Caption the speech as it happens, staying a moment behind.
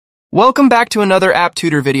Welcome back to another App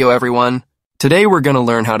Tutor video, everyone. Today we're going to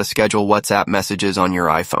learn how to schedule WhatsApp messages on your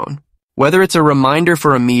iPhone. Whether it's a reminder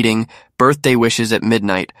for a meeting, birthday wishes at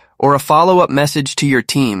midnight, or a follow-up message to your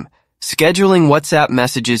team, scheduling WhatsApp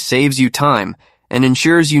messages saves you time and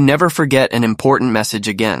ensures you never forget an important message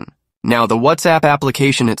again. Now, the WhatsApp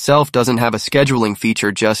application itself doesn't have a scheduling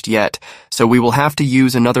feature just yet, so we will have to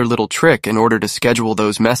use another little trick in order to schedule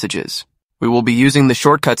those messages. We will be using the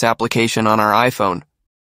Shortcuts application on our iPhone.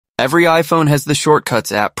 Every iPhone has the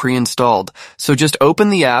Shortcuts app pre-installed, so just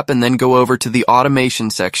open the app and then go over to the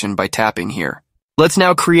Automation section by tapping here. Let's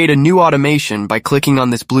now create a new automation by clicking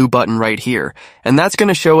on this blue button right here, and that's going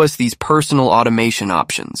to show us these personal automation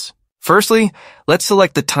options. Firstly, let's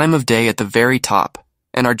select the time of day at the very top,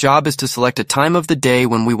 and our job is to select a time of the day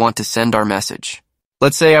when we want to send our message.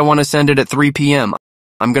 Let's say I want to send it at 3 p.m.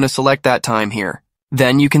 I'm going to select that time here.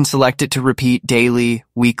 Then you can select it to repeat daily,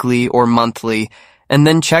 weekly, or monthly, and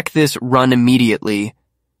then check this Run Immediately,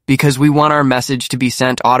 because we want our message to be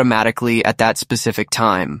sent automatically at that specific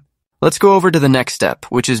time. Let's go over to the next step,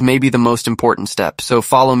 which is maybe the most important step, so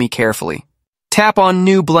follow me carefully. Tap on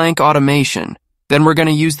New Blank Automation. Then we're going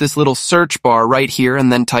to use this little search bar right here and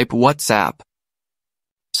then type WhatsApp.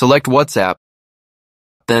 Select WhatsApp,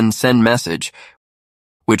 then Send Message,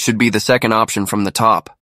 which should be the second option from the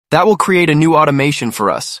top. That will create a new automation for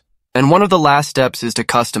us, and one of the last steps is to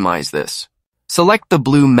customize this. Select the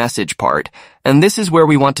blue message part, and this is where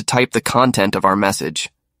we want to type the content of our message.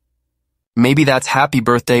 Maybe that's happy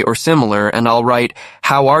birthday or similar, and I'll write,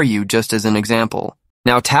 how are you, just as an example.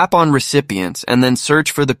 Now tap on recipients and then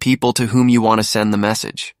search for the people to whom you want to send the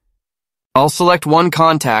message. I'll select one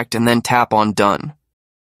contact and then tap on done.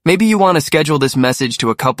 Maybe you want to schedule this message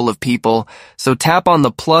to a couple of people, so tap on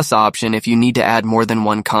the plus option if you need to add more than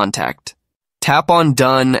one contact. Tap on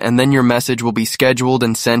done and then your message will be scheduled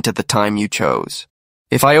and sent at the time you chose.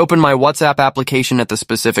 If I open my WhatsApp application at the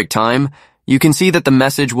specific time, you can see that the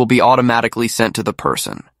message will be automatically sent to the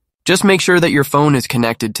person. Just make sure that your phone is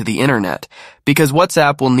connected to the internet, because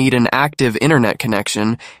WhatsApp will need an active internet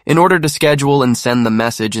connection in order to schedule and send the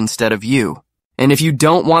message instead of you. And if you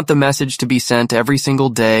don't want the message to be sent every single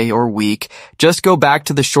day or week, just go back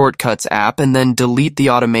to the Shortcuts app and then delete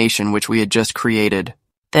the automation which we had just created.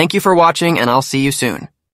 Thank you for watching, and I'll see you soon.